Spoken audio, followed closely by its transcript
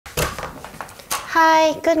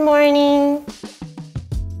Hi, good morning.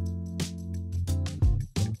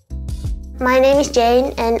 My name is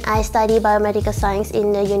Jane and I study Biomedical Science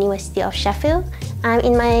in the University of Sheffield. I'm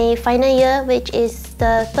in my final year, which is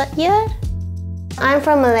the 3rd year. I'm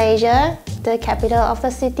from Malaysia, the capital of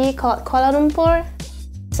the city called Kuala Lumpur.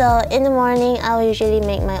 So in the morning, I'll usually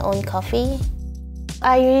make my own coffee.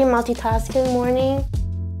 I usually multitask in the morning.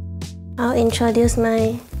 I'll introduce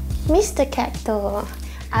my Mr. Cacto.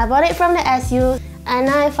 I bought it from the SU and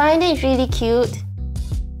I find it really cute.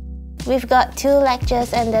 We've got 2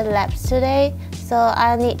 lectures and the labs today, so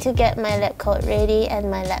I'll need to get my lab coat ready and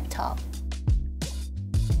my laptop.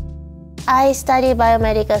 I study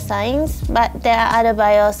Biomedical Science, but there are other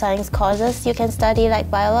bioscience courses you can study like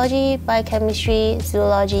biology, biochemistry,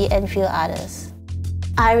 zoology, and few others.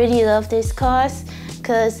 I really love this course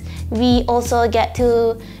because we also get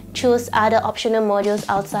to choose other optional modules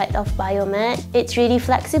outside of biomed. It's really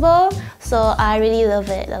flexible, so I really love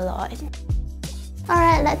it a lot.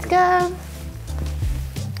 Alright, let's go!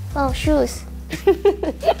 Oh, shoes!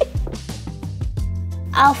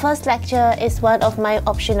 Our first lecture is one of my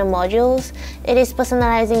optional modules. It is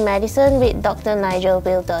Personalizing Medicine with Dr. Nigel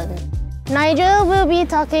Bilton. Nigel will be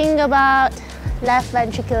talking about left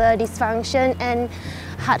ventricular dysfunction and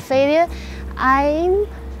heart failure. I'm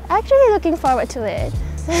actually looking forward to it.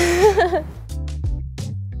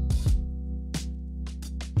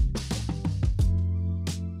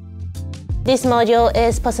 This module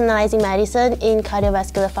is Personalizing Medicine in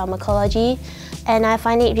Cardiovascular Pharmacology, and I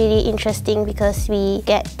find it really interesting because we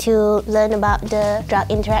get to learn about the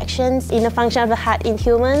drug interactions in the function of the heart in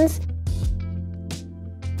humans.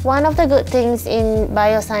 One of the good things in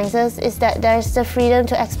Biosciences is that there's the freedom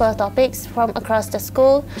to explore topics from across the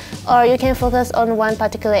school, or you can focus on one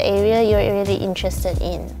particular area you're really interested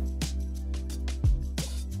in.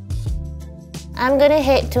 I'm gonna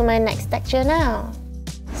head to my next lecture now.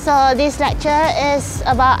 So this lecture is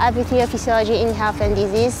about epithelial physiology in health and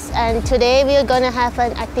disease, and today we're going to have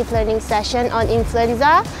an active learning session on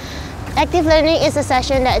influenza. Active learning is a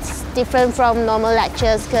session that's different from normal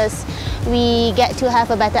lectures because we get to have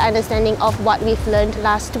a better understanding of what we've learned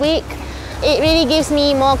last week. It really gives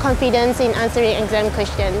me more confidence in answering exam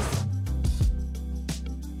questions.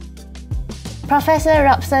 Professor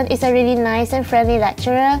Robson is a really nice and friendly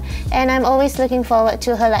lecturer, and I'm always looking forward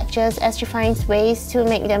to her lectures as she finds ways to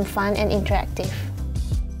make them fun and interactive.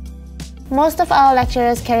 Most of our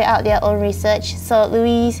lecturers carry out their own research, so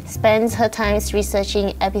Louise spends her time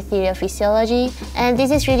researching epithelial physiology, and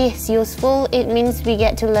this is really useful. It means we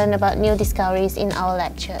get to learn about new discoveries in our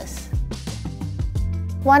lectures.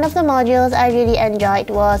 One of the modules I really enjoyed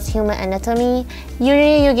was human anatomy.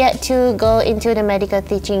 Usually you get to go into the medical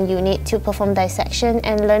teaching unit to perform dissection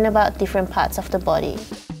and learn about different parts of the body.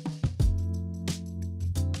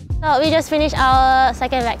 So we just finished our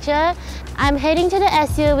second lecture. I'm heading to the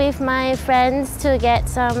SU with my friends to get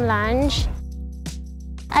some lunch.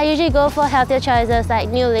 I usually go for healthier choices like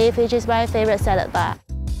New Leaf, which is my favorite salad bar.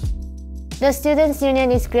 The Students'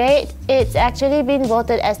 Union is great. It's actually been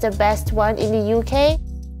voted as the best one in the UK.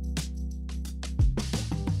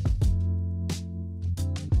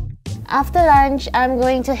 After lunch, I'm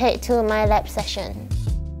going to head to my lab session.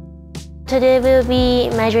 Today we'll be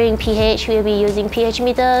measuring pH. We'll be using pH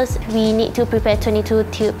meters. We need to prepare 22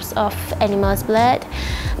 tubes of animal's blood.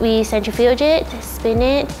 We centrifuge it, spin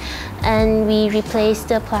it, and we replace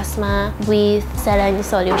the plasma with saline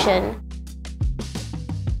solution.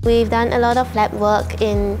 We've done a lot of lab work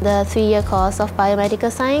in the 3-year course of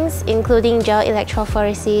Biomedical Science, including gel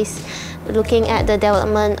electrophoresis, looking at the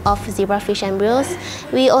development of zebrafish embryos.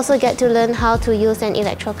 We also get to learn how to use an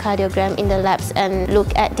electrocardiogram in the labs and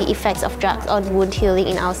look at the effects of drugs on wound healing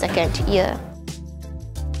in our 2nd year.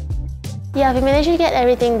 Yeah, we managed to get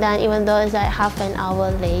everything done even though it's like half an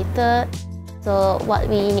hour later. So what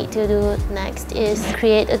we need to do next is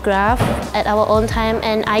create a graph at our own time,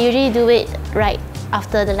 and I usually do it right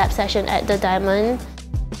after the lab session at the Diamond.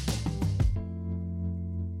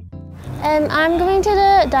 And I'm going to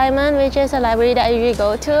the Diamond, which is a library that I usually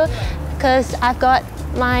go to because I've got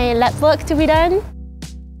my lab work to be done.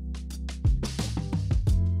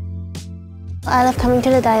 I love coming to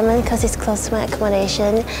the Diamond because it's close to my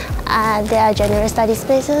accommodation. There are general study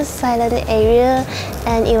spaces, silent area,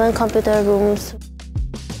 and even computer rooms.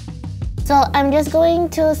 So I'm just going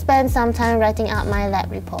to spend some time writing out my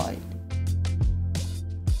lab report.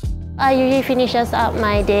 I usually finish up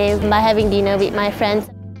my day by having dinner with my friends.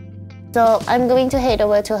 So I'm going to head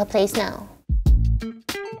over to her place now.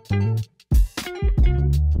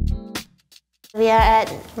 We are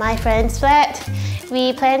at my friend's flat.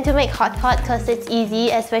 We plan to make hot pot because it's easy,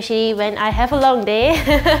 especially when I have a long day.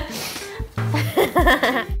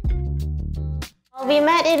 We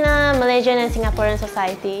met in a Malaysian and Singaporean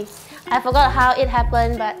society. I forgot how it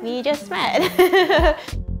happened, but we just met.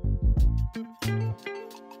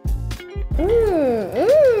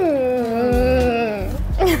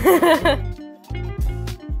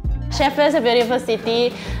 Sheffield is a beautiful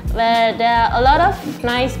city where there are a lot of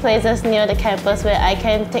nice places near the campus where I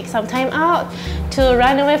can take some time out to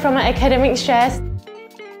run away from my academic stress.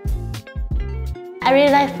 I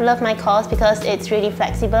really love my course because it's really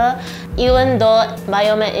flexible. Even though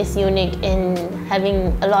Biomed is unique in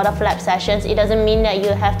having a lot of lab sessions, it doesn't mean that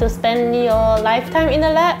you have to spend your lifetime in the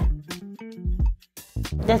lab.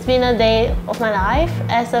 That's been a day of my life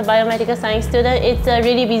as a biomedical science student. It's a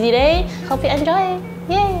really busy day. Hope you enjoy.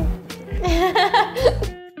 Yay!